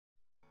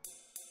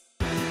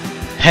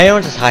Hey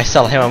everyone, this is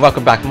HighZealot here and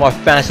welcome back to more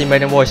Fantasy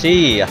Maiden Wars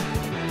E!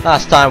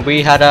 Last time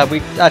we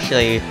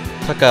actually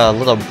took a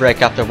little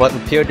break after what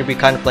appeared to be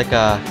kind of like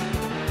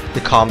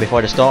the calm before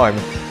the storm.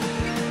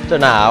 So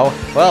now,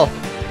 well,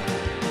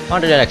 on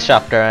to the next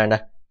chapter,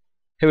 and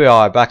here we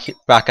are back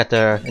at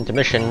the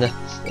intermission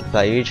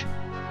page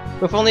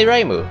with only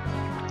Reimu.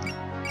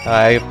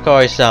 Of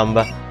course,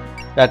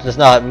 that does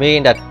not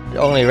mean that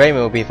only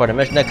Reimu will be for the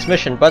next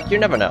mission, but you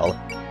never know.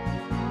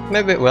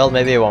 Maybe it will,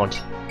 maybe it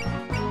won't.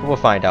 We'll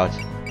find out.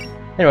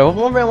 Anyway,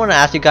 one thing I want to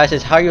ask you guys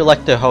is how you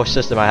like the host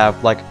system I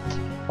have, like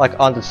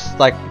on this,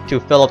 to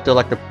fill up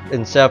the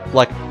instead of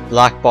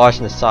black bars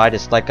on the side,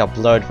 it's like a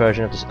blurred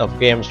version of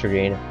game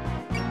screen.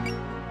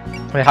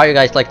 I mean, how you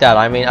guys like that?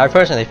 I mean, I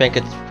personally think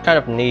it's kind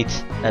of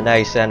neat and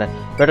nice, and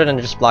better than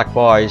just black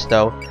bars.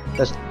 Though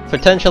there's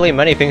potentially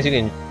many things you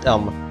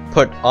can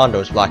put on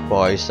those black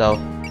bars. So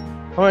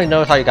I want to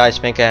know how you guys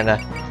think, and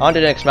on to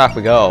the next map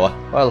we go.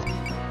 Well,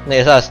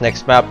 it's not the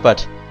next map,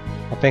 but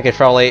I think it's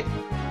probably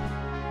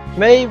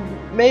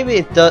maybe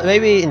it does.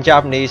 Maybe in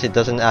Japanese it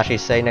doesn't actually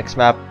say next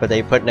map, but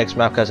they put next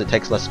map because it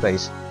takes less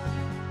space.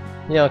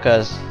 You know,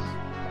 because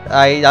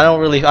I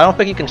don't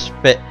think you can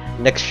fit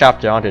next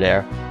chapter onto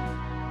there.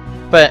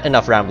 But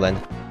enough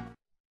rambling.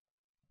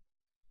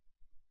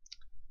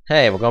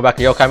 Hey, we're going back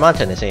to Yokai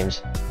Mountain, it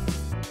seems.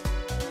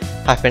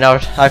 I've been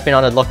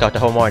on the lookout the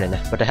whole morning,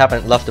 but I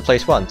haven't left the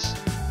place once.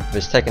 If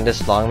it's taken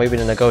this long, maybe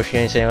the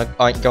negotiations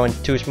aren't going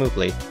too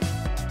smoothly.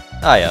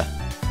 Aya,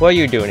 what are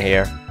you doing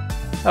here?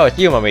 Oh, it's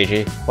you,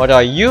 Momiji. What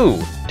are you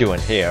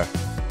doing here?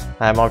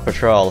 I'm on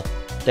patrol.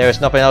 There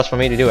is nothing else for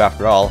me to do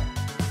after all.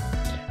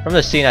 From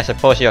the scene, I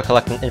suppose you're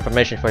collecting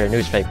information for your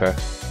newspaper.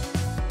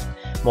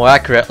 More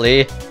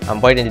accurately,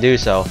 I'm waiting to do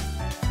so.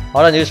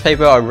 All the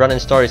newspaper are running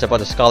stories about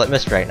the Scarlet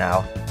Mist right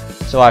now,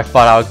 so I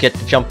thought I would get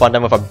to jump on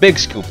them with a big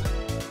scoop.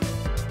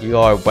 You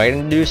are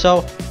waiting to do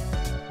so?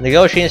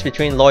 Negotiations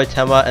between Lord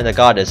Tema and the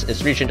goddess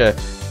is reaching the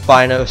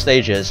final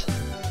stages.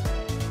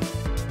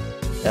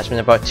 It's been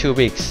about 2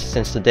 weeks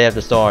since the day of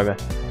the storm.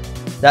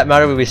 That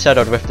matter will be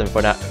settled with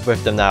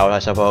them now, I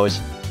suppose.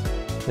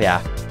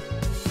 Yeah.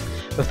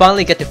 We'll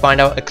finally get to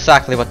find out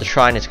exactly what the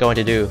shrine is going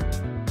to do.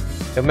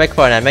 It'll make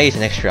for an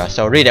amazing extra,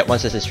 so read it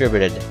once it's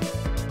distributed.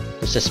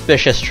 The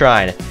suspicious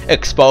shrine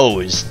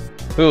exposed.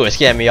 Ooh, it's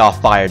getting me all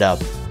fired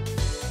up.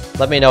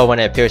 Let me know when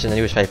it appears in the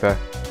newspaper.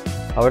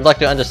 I would like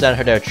to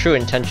understand their true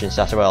intentions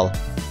as well,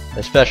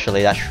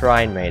 especially that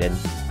shrine maiden.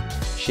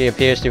 She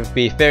appears to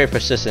be very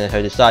persistent in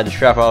her desire to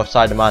travel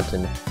outside the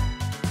mountain.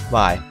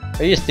 My,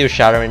 are you still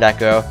shadowing that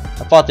girl?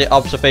 I thought the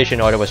observation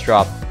order was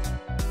dropped.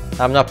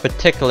 I'm not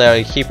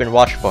particularly keeping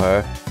watch for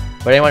her,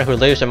 but anyone who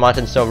leaves the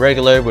mountain so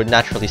regular would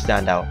naturally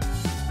stand out.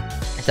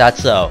 Is that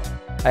so?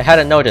 I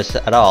hadn't noticed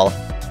at all.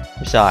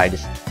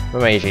 Besides,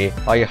 Momiji,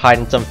 are you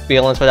hiding some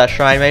feelings for that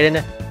shrine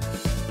maiden?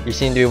 You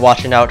seem to be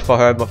watching out for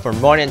her from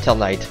morning until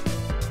night.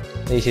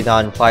 Easy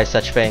not imply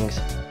such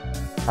things.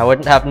 I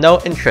wouldn't have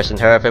no interest in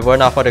her if it were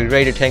not for the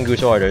Greater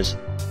Tengu's orders.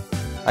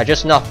 I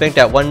just not think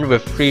that one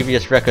with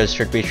previous records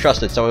should be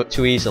trusted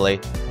too easily.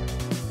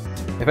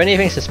 If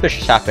anything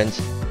suspicious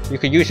happens, you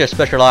could use your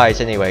special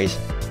eyes anyways.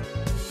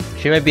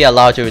 She may be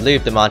allowed to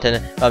leave the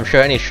mountain, but I'm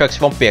sure any tricks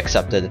won't be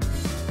accepted.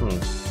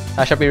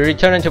 I shall be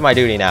returning to my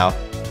duty now.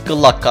 Good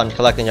luck on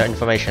collecting your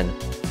information.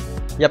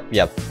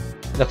 Yep.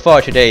 Look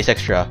forward to today's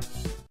extra.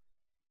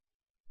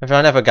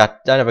 I never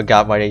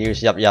got why they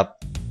use yep.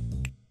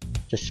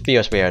 Just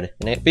feels weird.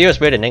 It feels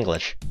weird in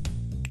English.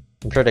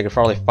 I'm sure they could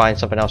probably find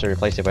something else to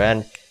replace it with,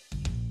 and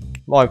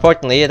more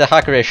importantly, the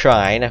Hakure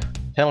Shrine.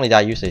 Apparently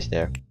that uses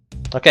there.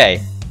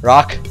 Okay,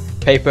 rock,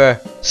 paper,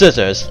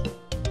 scissors.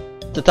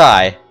 To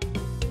tie.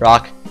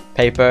 Rock,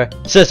 paper,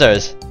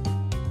 scissors.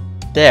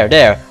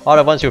 There. All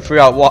the ones who threw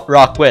out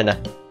rock win.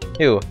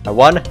 Ew, I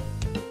won?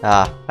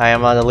 Ah, I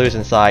am on the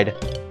losing side.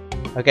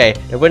 Okay,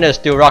 the winners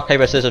do rock,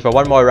 paper, scissors for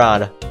one more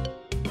round.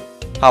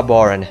 How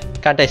boring.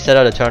 Can't they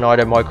settle the turn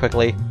order more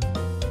quickly?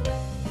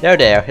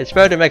 There. It's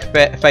better to make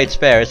fates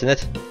fair, isn't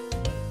it?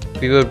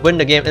 We would win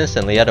the game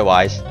instantly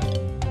otherwise.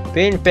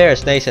 Being fair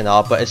is nice and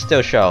all, but it's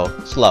still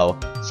slow.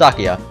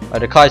 Sakia, are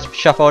the cards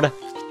shuffled?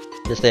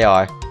 Yes, they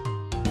are.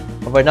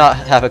 I would not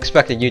have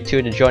expected you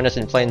two to join us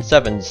in playing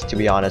sevens, to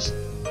be honest.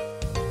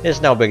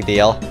 It's no big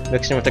deal.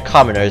 Mixing with the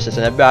commoners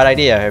isn't a bad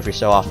idea every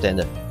so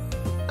often.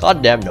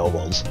 Goddamn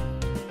nobles.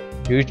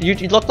 You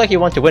look like you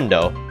want to win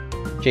though.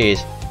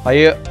 Jeez, are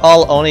you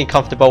all only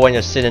comfortable when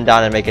you're sitting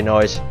down and making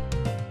noise?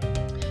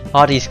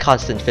 All these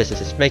constant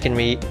visits is giving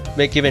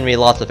me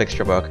lots of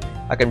extra work.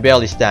 I can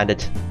barely stand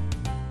it.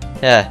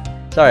 Yeah,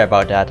 sorry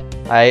about that.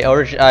 I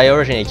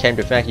originally came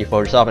to thank you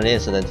for resolving the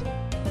incident,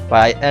 but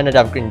I ended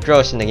up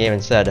engrossed in the game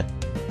instead.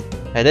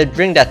 I did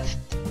bring that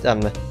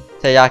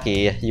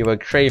Taiyaki you were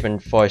craving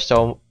for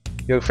so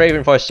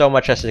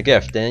much as a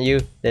gift,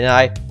 didn't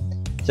I?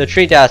 So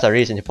treat that as a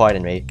reason to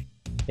pardon me.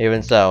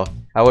 Even so,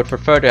 I would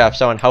prefer to have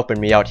someone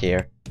helping me out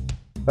here.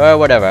 Or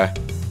whatever.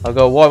 I'll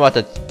go warm up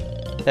the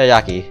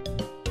Taiyaki.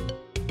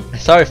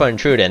 Sorry for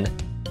intruding.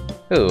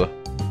 Ooh.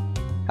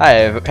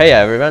 Hey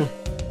everyone.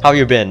 How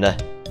you been?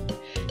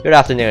 Good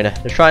afternoon.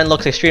 The shrine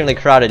looks extremely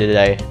crowded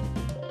today.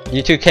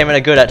 You two came in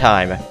a good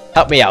time.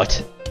 Help me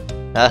out.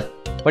 Huh?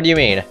 What do you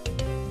mean?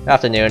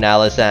 Afternoon,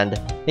 Alice and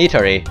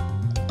Nitori.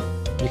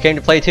 You came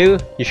to play too?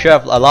 You sure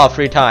have a lot of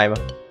free time.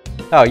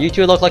 Oh, you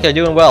two look like you're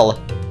doing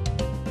well.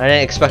 I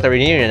didn't expect a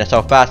reunion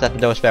so fast after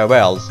those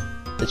farewells.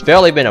 It's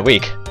barely been a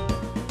week.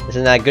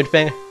 Isn't that a good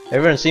thing?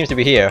 Everyone seems to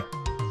be here.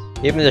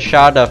 Even the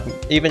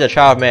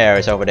child mayor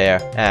is over there,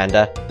 and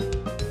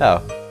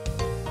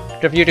oh.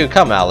 If you two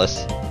come,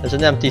 Alice. There's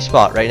an empty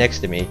spot right next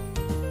to me.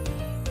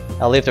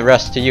 I'll leave the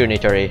rest to you,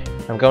 Nitori.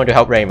 I'm going to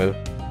help Reimu.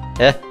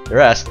 Eh? The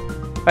rest?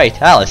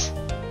 Wait, Alice!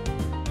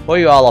 What are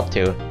you all up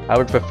to? I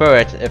would prefer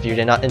it if you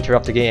did not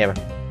interrupt the game.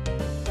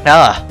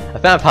 Ah! A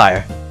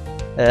vampire!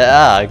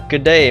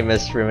 Good day,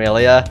 Miss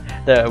Remelia.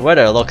 The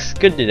weather looks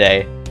good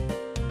today.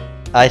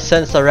 I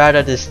sense a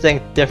rather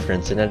distinct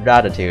difference in her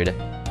attitude.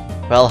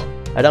 Well,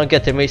 I don't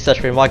get to meet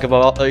such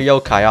remarkable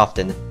yokai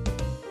often.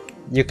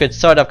 You could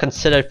sort of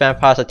consider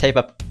vampires a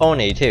tape-up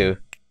oni too.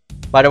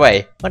 By the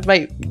way, what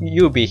might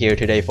you be here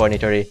today for,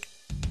 Nitori?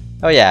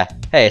 Oh yeah,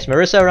 hey, is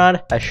Marissa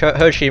around? I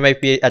heard she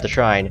might be at the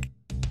shrine.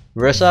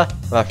 Marissa?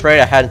 I'm afraid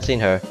I hadn't seen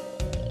her.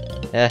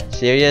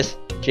 Serious?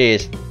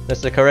 Jeez,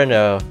 Mr.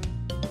 Corrindo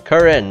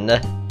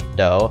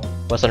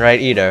wasn't right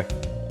either.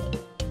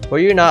 Were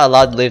you not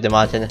allowed to leave the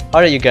mountain?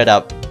 How did you get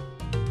up?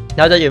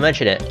 Now that you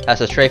mention it, has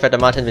the strafe at the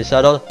mountain been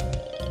settled?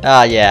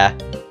 Ah yeah.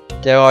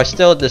 There are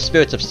still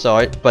disputes of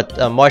sort, but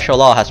martial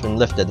law has been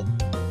lifted.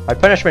 My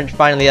punishment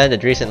finally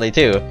ended recently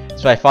too,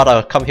 so I thought I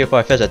would come here for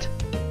a visit.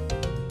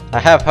 I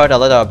have heard a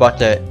little about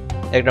the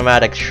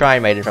enigmatic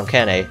shrine maiden from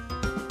Kane.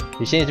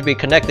 You seem to be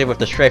connected with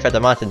the strafe at the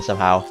mountain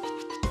somehow.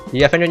 Do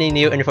you have any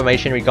new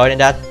information regarding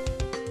that?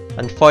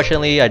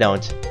 Unfortunately, I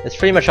don't. It's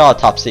pretty much all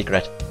top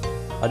secret.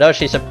 Although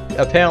she's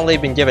apparently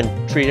been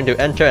given freedom to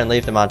enter and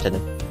leave the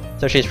mountain,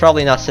 so she's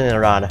probably not sitting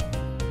around.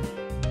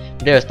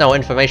 There is no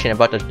information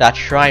about that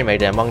shrine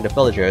maiden among the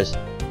villagers.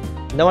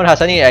 No one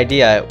has any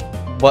idea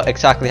what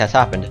exactly has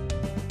happened.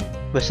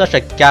 With such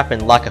a gap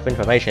and lack of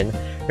information,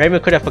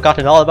 Reimu could have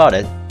forgotten all about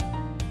it.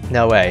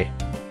 No way.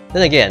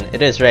 Then again,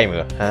 it is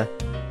Reimu, huh?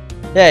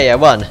 Yay, I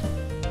won!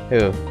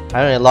 Ooh,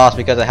 I only lost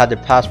because I had to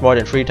pass more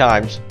than 3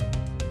 times.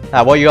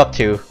 What are you up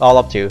to? All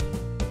up to?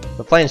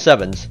 We're playing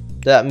 7s.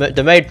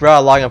 The maid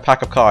brought along a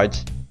pack of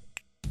cards.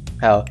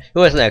 Oh,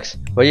 who is next?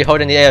 Were you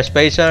holding the Air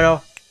Space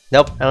Journal?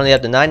 Nope, I only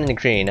have the 9 and the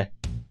green.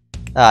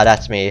 Ah,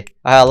 that's me.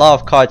 I had a lot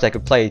of cards I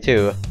could play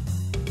too.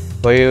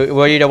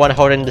 Were you the one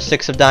holding the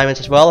 6 of diamonds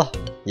as well?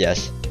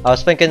 Yes. I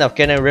was thinking of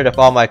getting rid of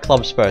all my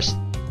clubs first.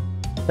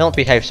 Don't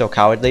behave so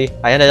cowardly.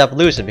 I ended up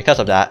losing because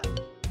of that.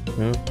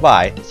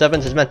 Why?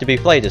 7s is meant to be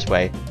played this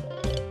way.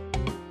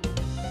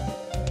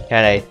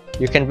 Kane,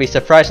 you can be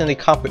surprisingly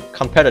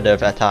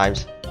competitive at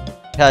times.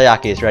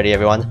 Teriyaki is ready,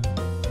 everyone.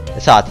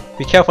 It's hot.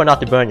 Be careful not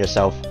to burn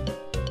yourself.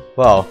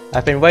 Whoa,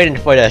 I've been waiting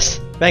for this.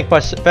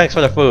 Thanks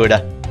for the food.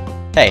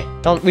 Hey,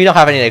 we don't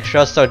have any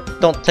extras, so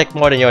don't take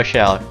more than your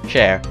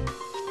share.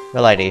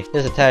 Milady,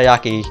 this is a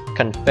teriyaki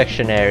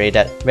confectionery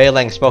that Mei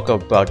Ling spoke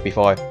about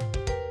before.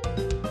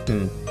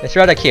 It's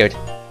rather cute.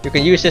 You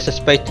can use this as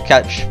bait to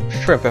catch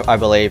shrimp, I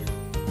believe.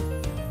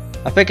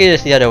 I think it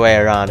is the other way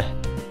around.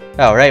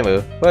 Oh,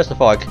 Reimu, where's the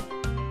fork?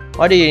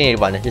 Why do you need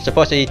one? You're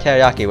supposed to eat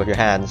teriyaki with your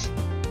hands.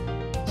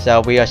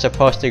 So we are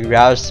supposed to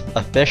rouse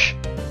a fish?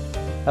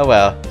 Oh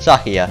well,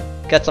 Sakia,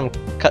 get some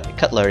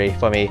cutlery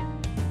for me.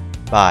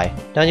 Bye.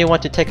 Don't you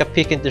want to take a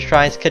peek into the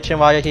shrine's kitchen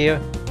while you're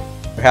here?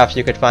 Perhaps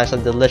you could find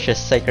some delicious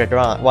sacred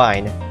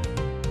wine.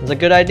 It's a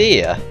good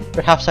idea.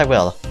 Perhaps I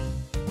will.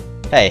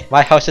 Hey,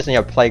 my house isn't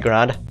your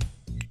playground.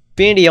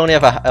 Being the owner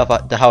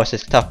of the house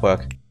is tough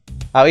work.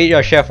 I'll eat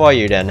your share for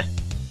you then.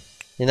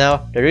 You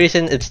know, the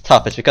reason it's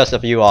tough is because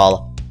of you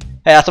all.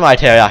 Hey, that's my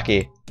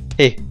teriyaki.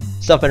 Hey,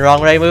 something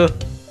wrong, Reimu?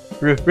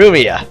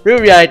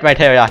 Rumia ate my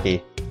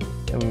teriyaki.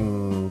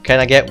 Can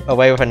I get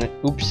away with an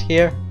oops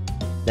here?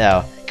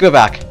 No, give it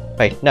back.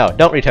 Wait, no,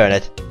 don't return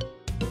it.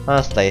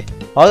 Honestly,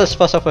 all this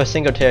fuss over a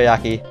single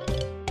teriyaki.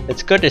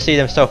 It's good to see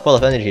them so full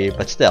of energy,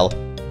 but still.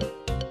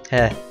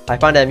 I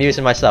find it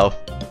amusing myself.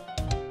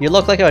 You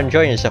look like you're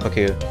enjoying yourself,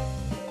 Aku.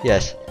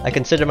 Yes, I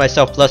consider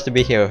myself blessed to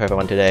be here with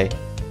everyone today.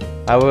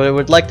 I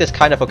would like this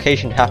kind of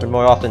occasion to happen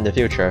more often in the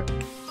future.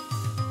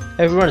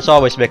 Everyone is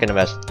always making a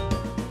mess.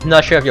 I'm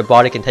not sure if your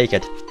body can take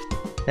it.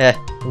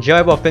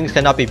 Enjoyable things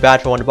cannot be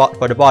bad for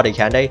the body,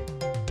 can they?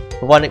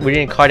 For one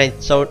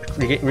reincarnated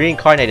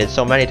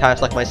so many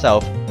times like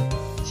myself,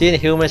 seeing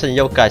humans and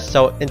yokai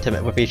so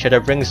intimate with each other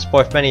brings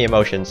forth many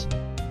emotions.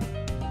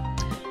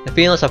 The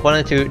feelings of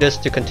wanting this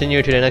to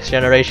continue to the next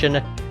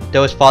generation,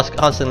 those thoughts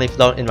constantly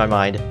float in my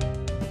mind.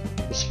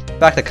 The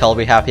spectacle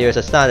we have here is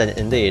astounding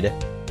indeed.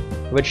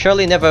 It would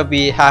surely never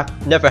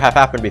have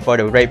happened before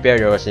the Great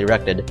Barrier was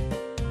erected.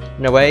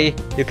 In a way,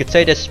 you could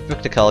say this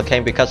spectacle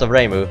came because of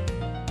Reimu.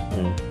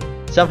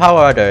 Somehow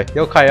or other,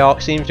 yokai all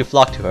seem to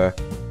flock to her.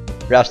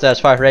 Perhaps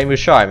that's why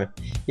Reimu's charm.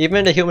 Even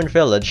in the human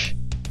village,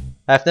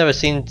 I have never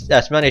seen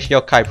as many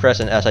yokai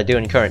present as I do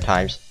in current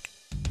times.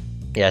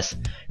 Yes,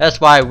 that's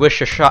why I wish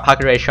the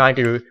Hakure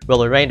Shrine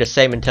will remain the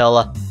same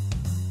until...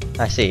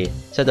 I see.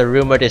 So the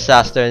rumored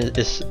disaster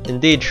is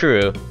indeed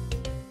true.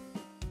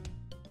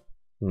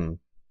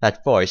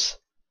 That voice.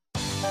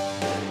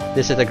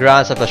 This is the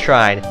grounds of the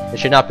shrine. It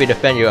should not be the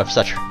venue of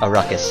such a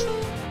ruckus.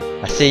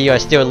 I see you are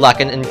still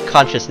lacking in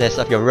consciousness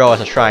of your role as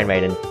a shrine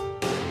maiden.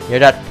 You're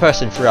that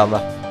person from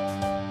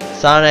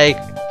Sane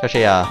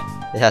Koshiya.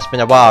 It has been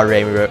a while,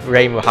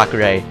 Reimu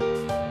Hakure.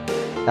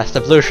 That's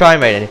the blue shrine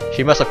maiden.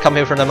 She must have come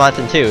here from the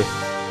mountain too.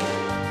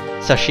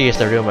 So she is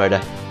the rumored.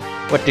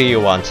 What do you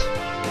want?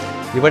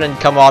 You wouldn't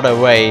come all the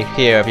way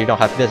here if you don't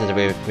have business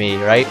with me,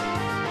 right?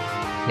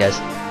 Yes.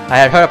 I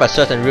had heard of a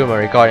certain rumor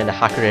regarding the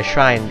Hakure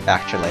shrine,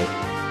 actually.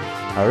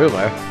 A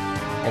rumor?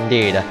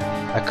 Indeed.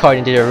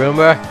 According to the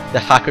rumor, the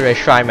Hakure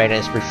shrine maiden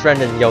is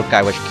befriending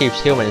yokai which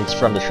keeps humans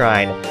from the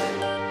shrine.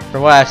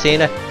 From what I've seen,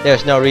 there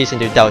is no reason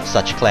to doubt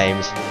such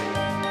claims.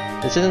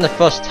 This isn't the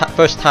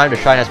first time the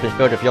shrine has been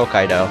filled with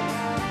yokai though.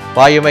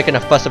 Why are you making a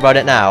fuss about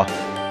it now?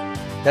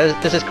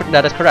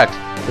 That is correct.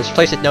 This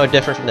place is no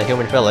different from the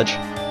human village.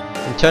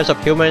 In terms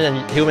of humans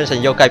and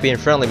yokai being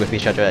friendly with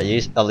each other at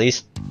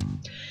least.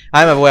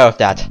 I am aware of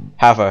that.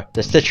 However,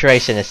 the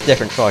situation is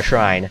different for a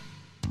shrine.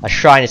 A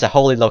shrine is a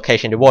holy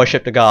location to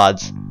worship the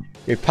gods.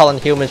 Repelling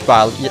humans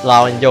by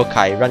allowing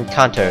yokai run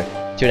counter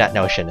to that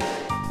notion.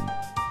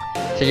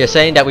 So you're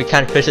saying that we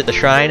can't visit the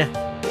shrine?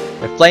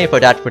 The blame for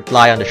that would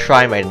lie on the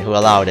shrine maiden who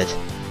allowed it.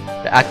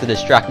 The act of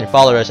distracting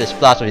followers is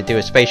blasphemy to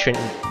its patron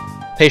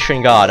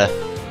god.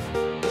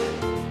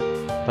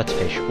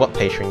 What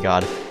patron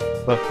god?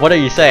 What are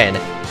you saying?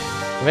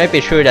 It may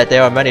be true that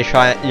there are many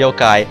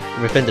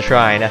yokai within the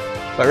shrine,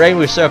 but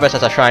Reimu's service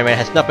as a shrine maiden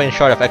has nothing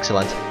short of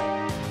excellent.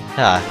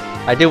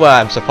 I do what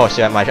I'm supposed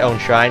to at my own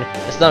shrine.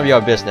 It's none of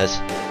your business.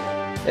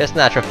 It's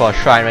natural for a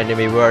shrine maiden to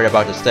be worried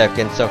about the step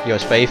against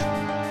Tokyo's faith.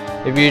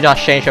 If you do not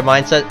change your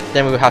mindset,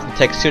 then we will have to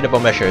take suitable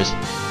measures.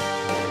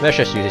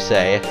 Measures, you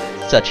say,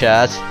 such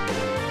as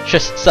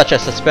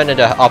suspending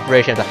the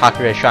operation of the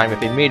Hakure shrine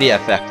with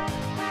immediate effect.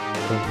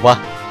 What?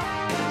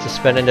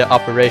 Suspending the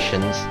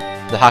operations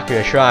of the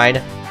Hakure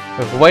shrine?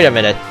 Wait a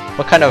minute.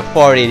 What kind of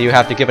authority do you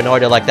have to give an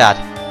order like that?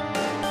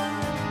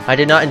 I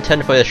did not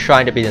intend for the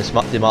shrine to be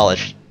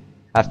demolished.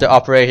 After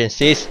operation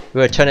cease,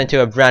 we will turn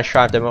into a branch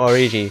shrine of the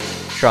Moriji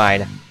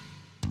shrine.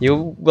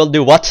 You will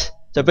do what?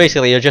 So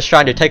basically you're just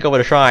trying to take over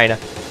the shrine.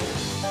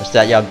 Was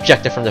that your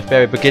objective from the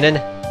very beginning?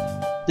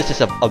 This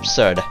is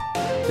absurd.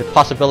 The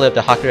possibility of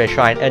the Hakure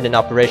shrine ending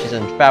operations is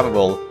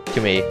unfathomable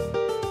to me.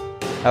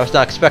 I was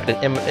not expecting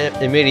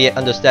immediate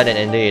understanding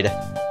indeed.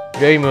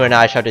 Reimu and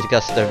I shall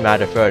discuss the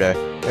matter further.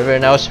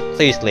 Everyone else,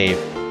 please leave.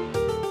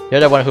 You're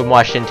the one who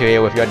marched into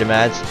here with your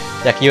demands.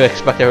 Like you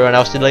expect everyone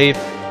else to leave?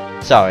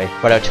 Sorry,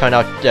 but it'll turn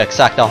out the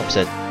exact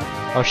opposite.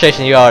 I'm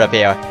chasing you out of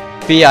here.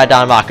 Via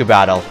Danmaku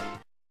battle.